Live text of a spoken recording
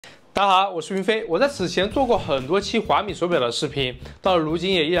大家好，我是云飞。我在此前做过很多期华米手表的视频，到如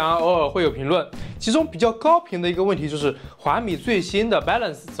今也依然偶尔会有评论。其中比较高频的一个问题就是华米最新的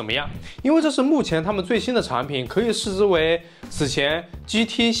balance 怎么样？因为这是目前他们最新的产品，可以视之为此前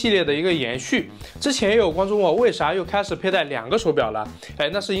GT 系列的一个延续。之前也有观众问我为啥又开始佩戴2个手表了？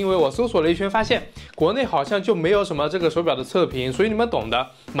那是因为我搜索了一圈，发现国内好像就没有什么这个手表的测评，所以你们懂的，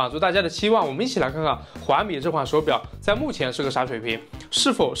满足大家的期望。我们一起来看看华米这款手表在目前是个啥水平，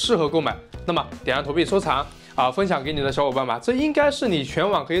是否适合购买。那么点燃投币收藏分享给你的小伙伴吧，这应该是你全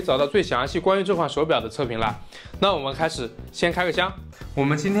网可以找到最详细关于这款手表的测评了。那我们开始，先开个箱。我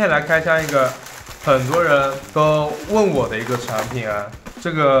们今天来开箱一个很多人都问我的一个产品啊，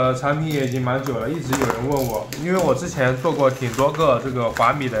这个产品也已经蛮久了，一直有人问我，因为我之前做过挺多个这个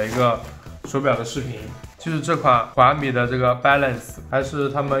华米的一个手表的视频，就是这款华米的这个 balance， 还是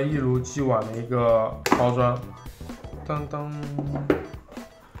他们一如既往的一个包装。当当。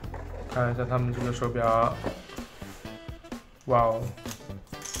看一下他们这个手表，哇哦，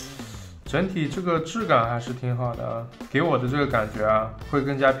整体这个质感还是挺好的啊，给我的这个感觉啊，会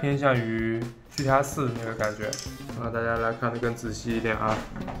更加偏向于 GT4那个感觉。大家来看得更仔细一点啊。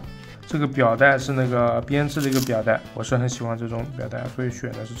这个表带是那个编织的一个表带，我是很喜欢这种表带，所以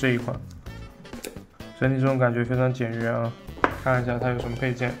选的是这一款。整体这种感觉非常简约啊。看一下它有什么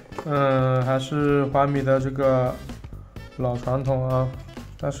配件，还是华米的这个老传统啊。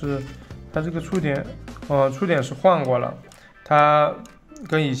但是它这个触点，触点是换过了，它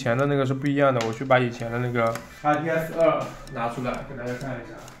跟以前的那个是不一样的。我去把以前的那个 RTS2 拿出来给大家看一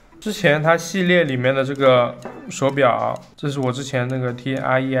下。之前它系列里面的这个手表，这是我之前那个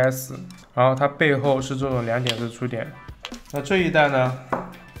TRES， 然后它背后是这种2点式触点。那这一代呢，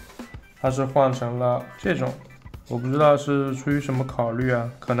它是换成了这种，我不知道是出于什么考虑啊，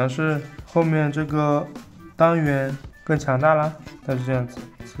可能是后面这个单元更强大啦，它是这样子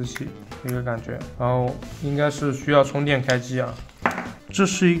磁吸一个感觉，然后应该是需要充电开机啊。这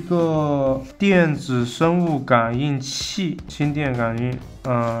是一个电子生物感应器，心电感应，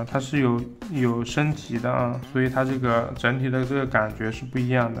它是有升级的啊，所以它这个整体的这个感觉是不一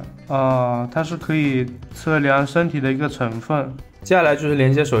样的啊，它是可以测量身体的一个成分。接下来就是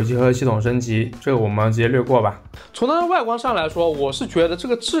连接手机和系统升级，这个我们直接略过吧。从它的外观上来说，我是觉得这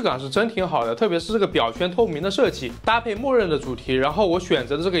个质感是真挺好的，特别是这个表圈透明的设计，搭配默认的主题，然后我选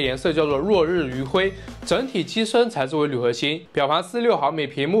择的这个颜色叫做落日余晖，整体机身材质为铝合金，表盘46毫米，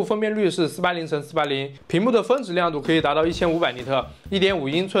屏幕分辨率是480×480，屏幕的峰值亮度可以达到1500尼特，1.5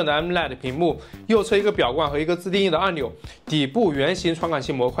英寸的 AMOLED 屏幕，右侧一个表冠和一个自定义的按钮，底部圆形传感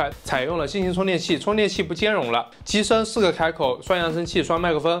器模块，采用了新型充电器，充电器不兼容了，机身4个开口，双扬声器，双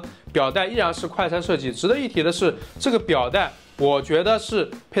麦克风，表带依然是快拆设计。值得一提的是，这个表带我觉得是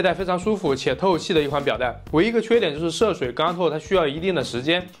佩戴非常舒服且透气的一款表带，唯一一个缺点就是涉水干透，它需要一定的时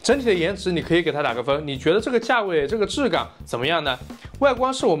间。整体的颜值你可以给它打个分，你觉得这个价位这个质感怎么样呢？外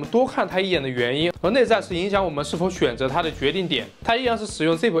观是我们多看它一眼的原因，而内在是影响我们是否选择它的决定点。它依然是使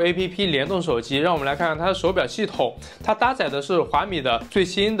用 Zip APP 联动手机，让我们来看看它的手表系统。它搭载的是华米的最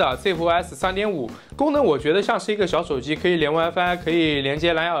新的 Zip OS 3.5，功能我觉得像是一个小手机，可以连 WiFi， 可以连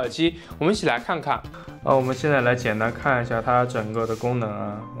接蓝牙耳机。我们一起来看看。我们现在来简单看一下它整个的功能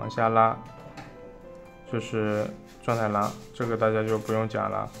啊，往下拉就是状态栏，这个大家就不用讲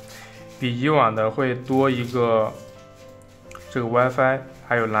了，比以往的会多一个这个 WiFi，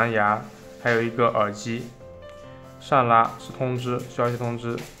 还有蓝牙，还有一个耳机。上拉是通知，消息通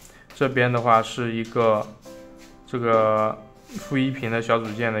知，这边的话是一个这个负1屏的小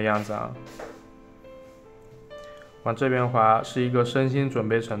组件的样子啊。往这边滑是一个身心准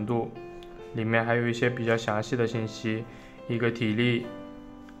备程度，里面还有一些比较详细的信息，一个体力、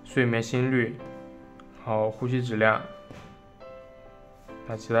睡眠心率，然后呼吸质量，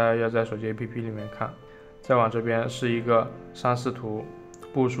那其他要在手机 APP 里面看。再往这边是一个伤势图，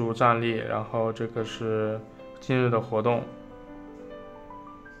步数、站立，然后这个是今日的活动、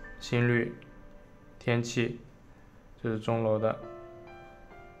心率、天气，这是钟楼的，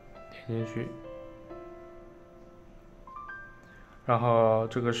点进去。然后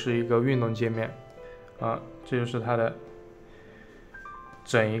这个是一个运动界面啊，这就是它的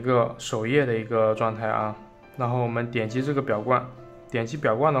整一个首页的一个状态啊。然后我们点击这个表冠，点击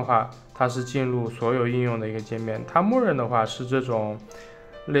表冠的话，它是进入所有应用的一个界面。它默认的话是这种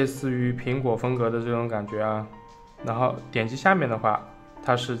类似于苹果风格的这种感觉啊。然后点击下面的话，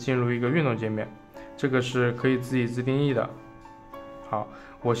它是进入一个运动界面，这个是可以自己自定义的。好，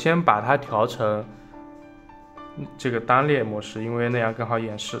我先把它调成这个单列模式，因为那样更好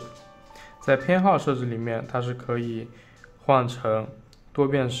演示。在偏好设置里面，它是可以换成多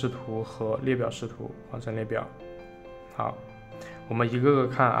变视图和列表视图，换成列表。好，我们一个个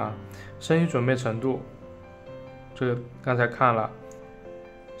看啊。身体准备程度，这个刚才看了。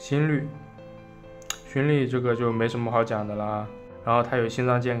心率这个就没什么好讲的了啊。然后它有心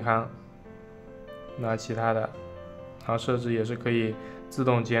脏健康，那其他的，然后设置也是可以自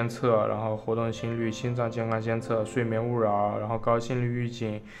动监测，然后活动心率、心脏健康监测、睡眠勿扰，然后高心率预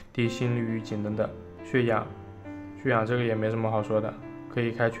警、低心率预警等等。血氧这个也没什么好说的，可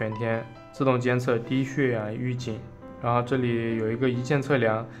以开全天，自动监测低血氧预警。然后这里有一个一键测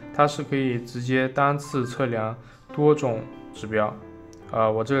量，它是可以直接单次测量多种指标。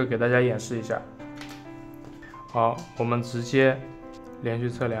我这个给大家演示一下。好，我们直接连续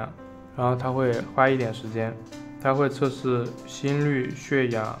测量，然后它会花一点时间，它会测试心率、血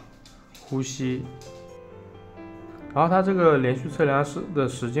氧、呼吸。然后它这个连续测量的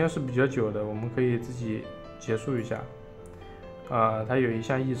时间是比较久的，我们可以自己结束一下。它有一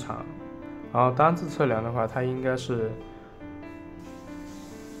项异常。然后单次测量的话，它应该是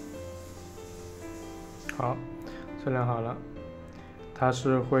好，测量好了，它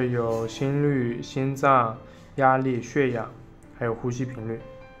是会有心率、心脏、压力、血氧，还有呼吸频率。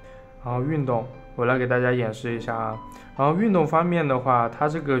然后运动，我来给大家演示一下啊。然后运动方面的话，它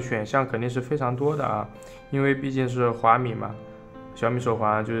这个选项肯定是非常多的啊，因为毕竟是华米嘛，小米手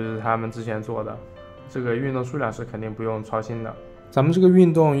环就是他们之前做的，这个运动数量是肯定不用操心的。咱们这个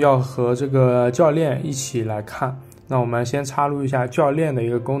运动要和这个教练一起来看，那我们先插入一下教练的一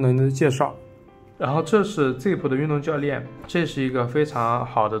个功能的介绍。然后这是 Zip 的运动教练，这是一个非常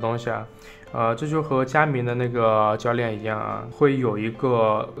好的东西啊。这就和佳明的那个教练一样啊，会有一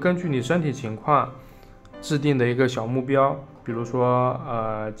个根据你身体情况制定的一个小目标，比如说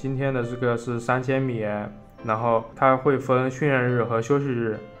今天的这个是3000米，然后它会分训练日和休息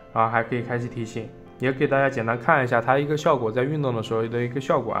日，然后还可以开启提醒。也给大家简单看一下它一个效果，在运动的时候的一个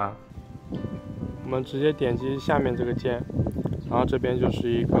效果啊。我们直接点击下面这个键，然后这边就是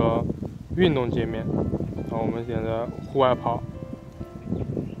一个运动界面，然后我们选择户外跑，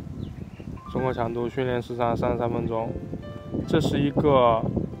中国强度训练时长33分钟。这是一个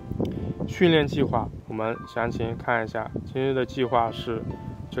训练计划，我们详情看一下。今日的计划是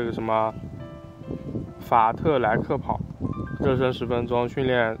这个什么法特莱克跑，热身10分钟，训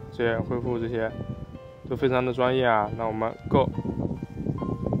练这些恢复这些都非常的专业啊。那我们 Go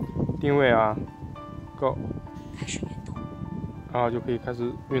定位啊 Go 开始运动，然后就可以开始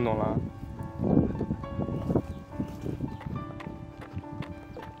运动了。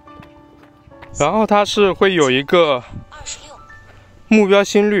然后它是会有一个目标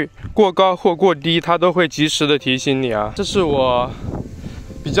心率过高或过低，它都会及时的提醒你啊。这是我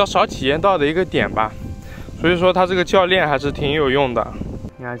比较少体验到的一个点吧，所以说它这个教练还是挺有用的。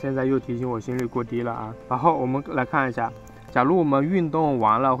你看现在又提醒我心率过低了啊。然后我们来看一下，假如我们运动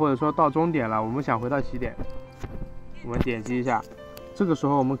完了，或者说到终点了，我们想回到起点，我们点击一下，这个时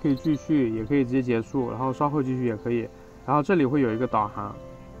候我们可以继续，也可以直接结束，然后稍后继续也可以。然后这里会有一个导航，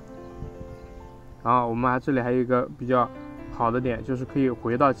然后我们这里还有一个比较好的点，就是可以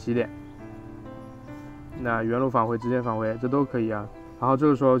回到起点，那原路返回、直线返回这都可以啊。然后这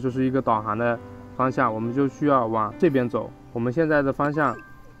个时候就是一个导航的方向，我们就需要往这边走。我们现在的方向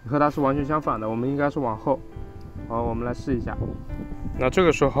和它是完全相反的，我们应该是往后。好，我们来试一下。那这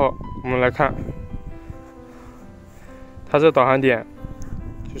个时候我们来看，它这导航点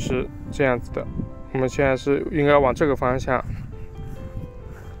就是这样子的。我们现在是应该往这个方向，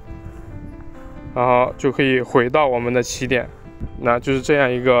然后就可以回到我们的起点。那就是这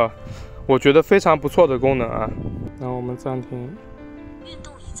样一个我觉得非常不错的功能啊。然后我们暂停，运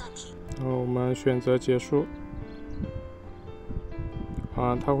动已暂停，然后我们选择结束。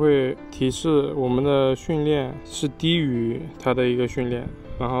它会提示我们的训练是低于它的一个训练，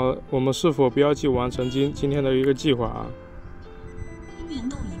然后我们是否标记完成今天的一个计划啊。运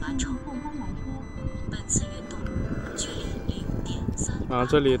动已完成，本次运动距离0.3。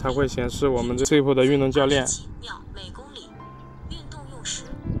这里它会显示我们这一步的运动教练。秒每公里，运动用时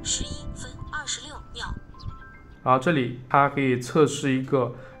11分26秒。然后这里它可以测试一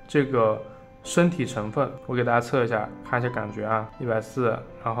个这个身体成分，我给大家测一下，看一下感觉啊，140，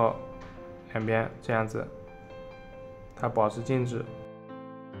然后两边这样子，它保持静止，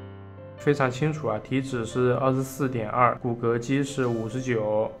非常清楚啊。体脂是24.2，骨骼肌是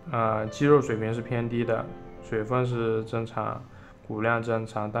59，肌肉水平是偏低的，水分是正常，骨量正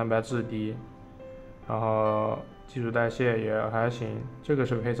常，蛋白质低，然后基础代谢也还行，这个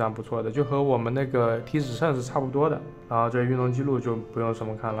是非常不错的，就和我们那个体脂秤是差不多的。然后这运动记录就不用什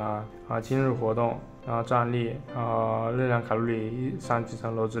么看了啊，今日活动，然后站立，然后热量卡路里，上几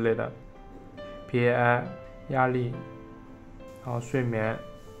层楼之类的 ，PAI 压力，然后睡眠，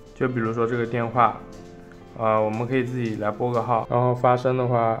就比如说这个电话，我们可以自己来拨个号，然后发声的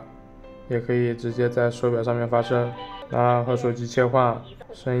话，也可以直接在手表上面发声，然后和手机切换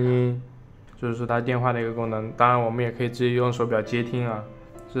声音，就是它电话的一个功能。当然，我们也可以直接用手表接听啊，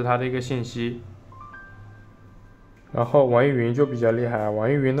这是它的一个信息。然后网易云就比较厉害啊，网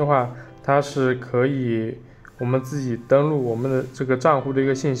易云的话，它是可以我们自己登录我们的这个账户的一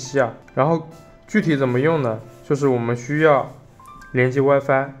个信息啊，然后具体怎么用呢？就是我们需要连接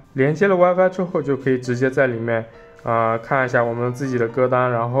WiFi， 连接了 WiFi 之后，就可以直接在里面看一下我们自己的歌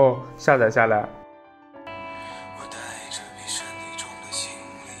单，然后下载下来。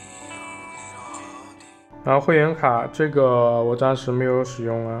然后会员卡这个我暂时没有使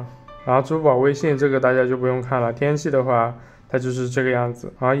用啊。然后支付宝、微信这个大家就不用看了。天气的话，它就是这个样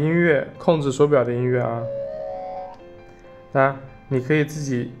子。然后音乐控制手表的音乐啊，当然你可以自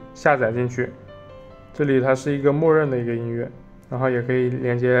己下载进去。这里它是一个默认的一个音乐，然后也可以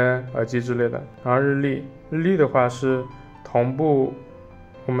连接耳机之类的。然后日历的话是同步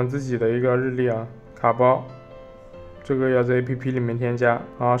我们自己的一个日历啊，卡包。这个要在 APP 里面添加。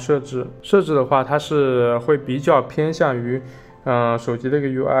然后设置的话，它是会比较偏向于手机的一个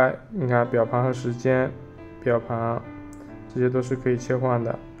UI， 你看表盘和时间，表盘这些都是可以切换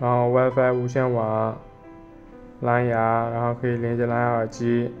的。然后 WiFi 无线网、蓝牙，然后可以连接蓝牙耳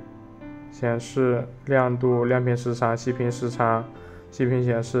机，显示亮度、亮屏时长、息屏时长、息屏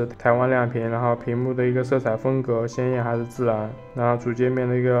显示、台湾亮屏，然后屏幕的一个色彩风格，鲜艳还是自然，然后主界面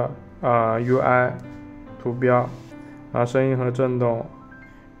的一个UI 图标，然后声音和震动、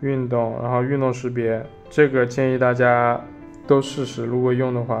运动，然后运动识别，这个建议大家都试试，如果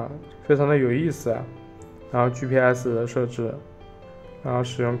用的话非常的有意思啊。然后 GPS 的设置，然后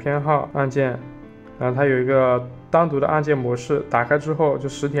使用偏好按键，然后它有一个单独的按键模式，打开之后就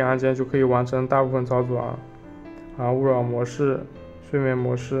实体按键就可以完成大部分操作啊。然后勿扰模式、睡眠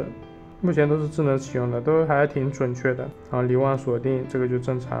模式，目前都是智能启用的，都还挺准确的。然后离忘锁定这个就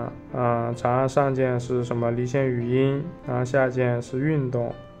正常。长按上键是什么离线语音，然后下键是运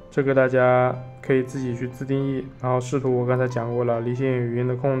动，这个大家可以自己去自定义。然后视图我刚才讲过了，离线语音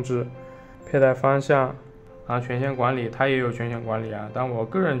的控制，佩戴方向，然后权限管理它也有权限管理啊，但我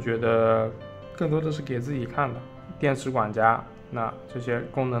个人觉得更多的是给自己看的。电池管家，那这些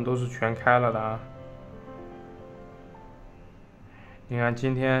功能都是全开了的啊。你看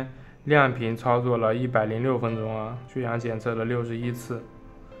今天亮屏操作了106分钟啊，血氧检测了61次，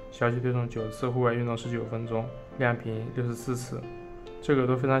消息推送9次，户外运动19分钟，亮屏64次，这个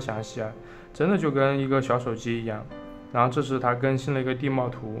都非常详细啊，真的就跟一个小手机一样。然后这是它更新了一个地貌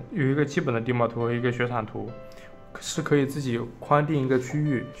图，有一个基本的地貌图和一个雪场图，是可以自己框定一个区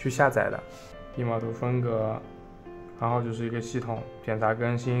域去下载的。地貌图风格，然后就是一个系统检查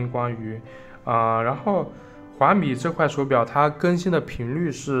更新关于然后华米这块手表它更新的频率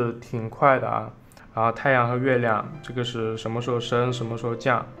是挺快的啊。然后太阳和月亮这个是什么时候升什么时候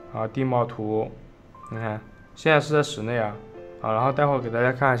降，然后地貌图，你看现在是在室内啊，然后待会儿给大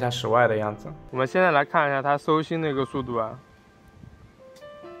家看一下室外的样子。我们现在来看一下它搜星的一个速度啊，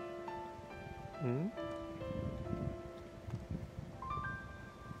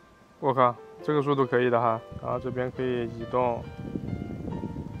我靠，这个速度可以的哈。然后这边可以移动，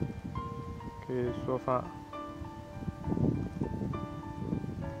可以缩放，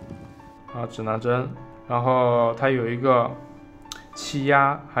指南针，然后它有一个气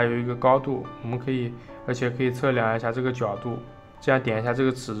压，还有一个高度，我们可以，而且可以测量一下这个角度，这样点一下这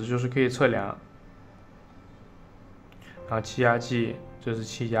个尺子就是可以测量。然后气压计，这是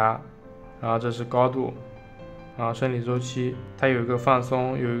气压，然后这是高度，然后生理周期，它有一个放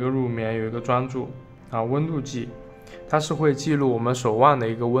松，有一个入眠，有一个专注。然后温度计，它是会记录我们手腕的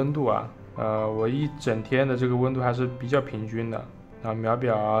一个温度啊，我一整天的这个温度还是比较平均的。然后秒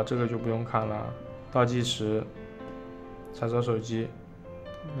表啊，这个就不用看了，倒计时，查找手机，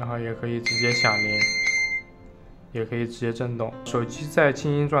然后也可以直接响铃，也可以直接震动，手机在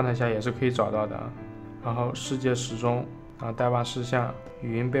静音状态下也是可以找到的。然后世界时钟，然后待办事项，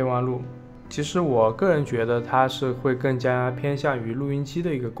语音备忘录。其实我个人觉得它是会更加偏向于录音机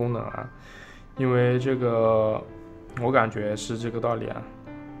的一个功能啊，因为这个我感觉是这个道理啊。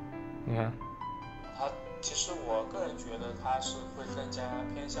你看，它其实我个人觉得它是会更加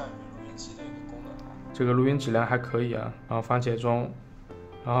偏向于录音机的一个功能啊。这个录音质量还可以啊，然后番茄钟，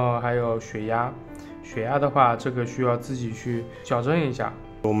然后还有血压。血压的话，这个需要自己去矫正一下。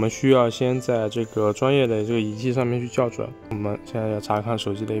我们需要先在这个专业的这个仪器上面去校准。我们现在要查看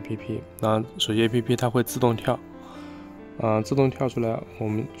手机的 APP， 然后手机 APP 它会自动跳，自动跳出来，我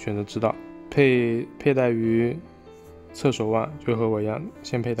们选择知道。佩戴于侧手腕，就和我一样，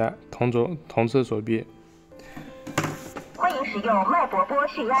先佩戴同侧手臂。欢迎使用脉搏波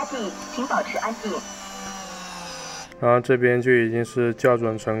血压计，请保持安静。然后这边就已经是校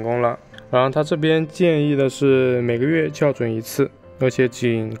准成功了。然后它这边建议的是每个月校准一次，而且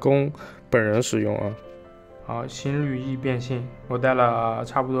仅供本人使用啊。好，心率易变性，我戴了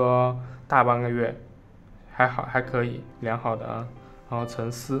差不多大半个月，还好，还可以，良好的啊。然后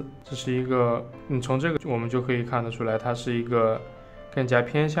沉思，这是一个，从这个我们就可以看得出来，它是一个更加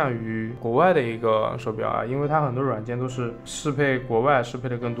偏向于国外的一个手表啊，因为它很多软件都是适配国外适配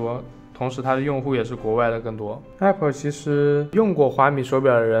的更多，同时它的用户也是国外的更多。Apple 其实用过华米手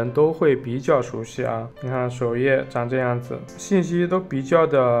表的人都会比较熟悉啊，你看首页长这样子，信息都比较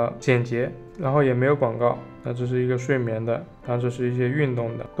的简洁，然后也没有广告。那这是一个睡眠的，然后这是一些运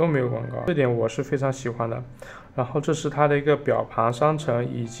动的，都没有广告，这点我是非常喜欢的。然后这是它的一个表盘商城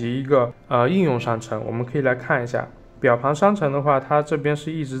以及一个应用商城，我们可以来看一下。表盘商城的话，它这边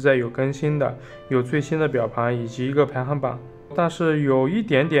是一直在有更新的，有最新的表盘以及一个排行榜。但是有一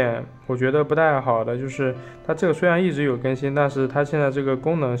点点我觉得不太好的，就是它这个虽然一直有更新，但是它现在这个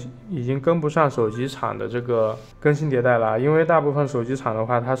功能已经跟不上手机厂的这个更新迭代了。因为大部分手机厂的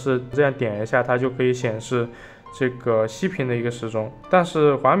话，它是这样点一下，它就可以显示这个息屏的一个时钟。但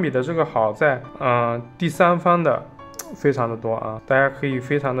是华米的这个好在，第三方的非常的多啊，大家可以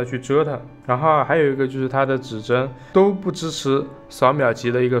非常的去折腾。然后还有一个就是它的指针都不支持扫秒级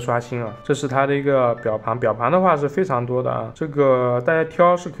的一个刷新啊，这是它的一个表盘，表盘的话是非常多的啊，这个大家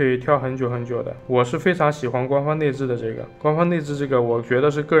挑是可以挑很久很久的。我是非常喜欢官方内置的这个，官方内置这个我觉得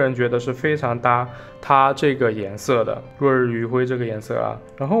是个人觉得是非常搭它这个颜色的，落日余晖这个颜色啊。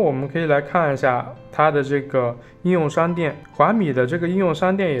然后我们可以来看一下它的这个应用商店，华米的这个应用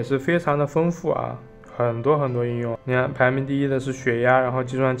商店也是非常的丰富啊，很多应用。你看排名第一的是血压，然后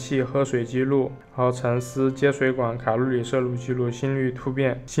计算器、喝水记录，然后沉思、接水管、卡路里摄入记录、心率突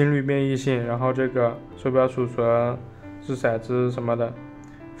变、心率变异性，然后这个手表储存、掷骰子什么的，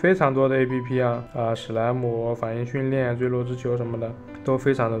非常多的 APP 啊，史莱姆、反应训练、坠落之球什么的都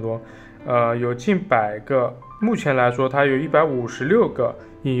非常的多，有近100个，目前来说它有156个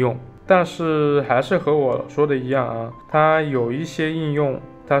应用，但是还是和我说的一样啊，它有一些应用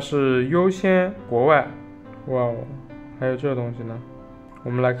它是优先国外。哇哦，还有这东西呢。我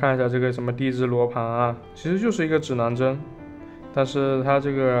们来看一下这个什么地质罗盘啊，其实就是一个指南针，但是它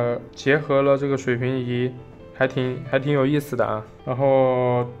这个结合了这个水平仪，还挺有意思的啊。然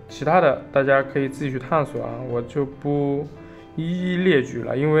后其他的大家可以自己去探索啊，我就不一一列举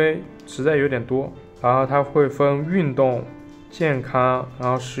了，因为实在有点多。然后它会分运动、健康，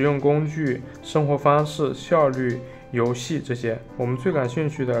然后实用工具、生活方式、效率、游戏这些，我们最感兴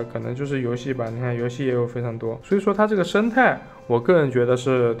趣的可能就是游戏吧。你看游戏也有非常多，所以说它这个生态我个人觉得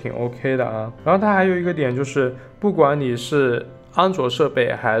是挺 OK 的啊。然后它还有一个点就是，不管你是安卓设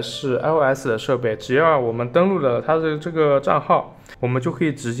备还是 iOS 的设备，只要我们登录了它的这个账号，我们就可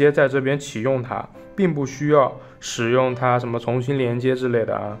以直接在这边启用它，并不需要使用它什么重新连接之类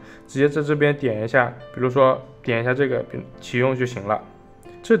的啊，直接在这边点一下，比如说点一下这个启用就行了。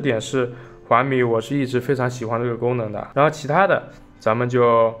这点是华米我是一直非常喜欢这个功能的。然后其他的咱们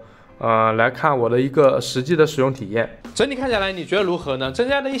就来看我的一个实际的使用体验。整体看下来你觉得如何呢？增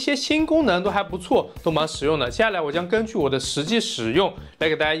加的一些新功能都还不错，都蛮实用的。接下来我将根据我的实际使用来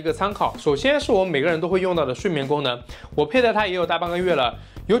给大家一个参考。首先是我们每个人都会用到的睡眠功能，我佩戴它也有大半个月了，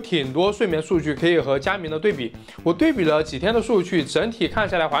有挺多睡眠数据可以和佳明的对比。我对比了几天的数据，整体看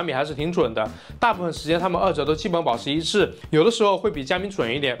下来华米还是挺准的，大部分时间他们二者都基本保持一致，有的时候会比佳明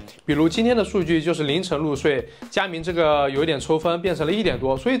准一点。比如今天的数据就是凌晨入睡，佳明这个有一点抽分，变成了1点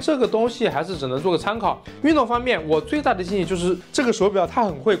多，所以这个东西还是只能做个参考。运动方面，我最大的建议就是这个手表它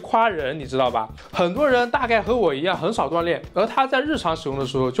很会夸人，你知道吧？很多人大概和我一样很少锻炼，而它在日常使用的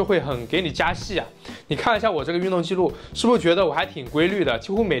时候就会很给你加戏啊。你看一下我这个运动记录，是不是觉得我还挺规律的，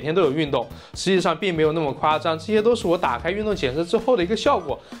几乎每天都有运动？实际上并没有那么夸张，这些都是我打开运动检测之后的一个效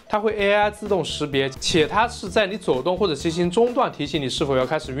果。它会 AI 自动识别，且它是在你走动或者骑行中段提醒你是否要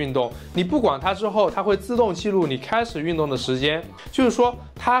开始运动。你不管它之后，它会自动记录你开始运动的时间，就是说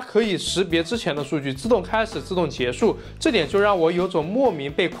它可以识别之前的数据，自动开始自动结束。这点就让我有种莫名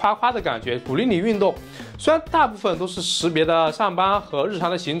被夸的感觉，鼓励你运动。虽然大部分都是识别的上班和日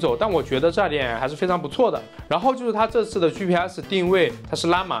常的行走，但我觉得这点还是非常不错的。然后就是它这次的 GPS 定位，它是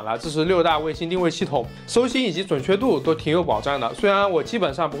拉满了，支持6大卫星定位系统，搜星以及准确度都挺有保障的。虽然我基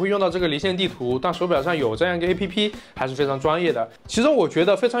本上不会用到这个离线地图，但手表上有这样一个 APP 还是非常专业的。其中我觉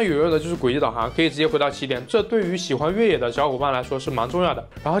得非常有用的就是轨迹导航，可以直接回到起点，这对于喜欢越野的小伙伴来说是蛮重要的。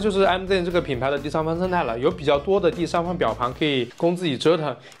然后就是 MZ 这个品牌的第三方生态了，有比较多的第三方表盘可以供自己折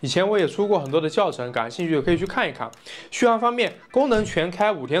腾。以前我也出过很多的教程，感兴趣的可以去看一看。续航方面，功能全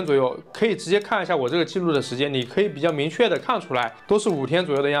开5天左右，可以直接看一下我这个记录的时间，你可以比较明确的看出来都是5天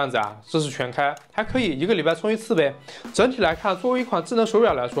左右的样子啊，这是全开，还可以1个礼拜充1次呗。整体来看，作为一款智能手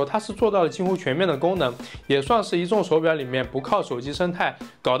表来说，它是做到了几乎全面的功能，也算是一众手表里面不靠手机生态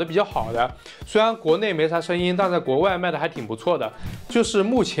搞得比较好的。虽然国内没啥声音，但在国外卖的还挺不错的。就是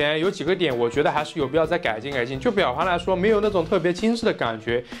目前有几个点，我觉得还是有必要再改进改进。就表盘来说，没有那种特别精致的感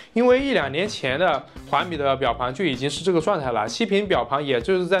觉，因为1、2年前的华米的表盘就已经是这个状态了，细屏表盘也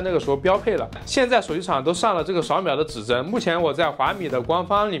就是在那个时候标配了。现在手机厂都上了这个扫描的指针，目前我在华米的官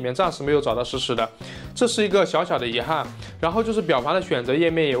方里面暂时没有找到实时的，这是一个小小的遗憾。然后就是表盘的选择页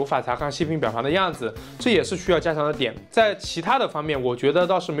面也无法查看细屏表盘的样子，这也是需要加强的点。在其他的方面，我觉得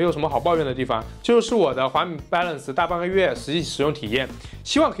倒是没有什么好抱怨的地方，就是我的华米 balance 大半个月实际使用体验，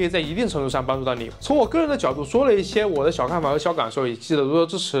希望可以在一定程度上帮助到你。从我个人的角度说了一些我的小看法和小感受，也记得多多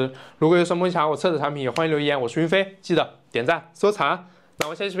支持。如果有什么想我测的产品，也欢迎留言。我是云飞，记得点赞收藏。那我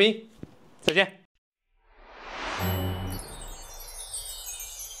们下期视频再见。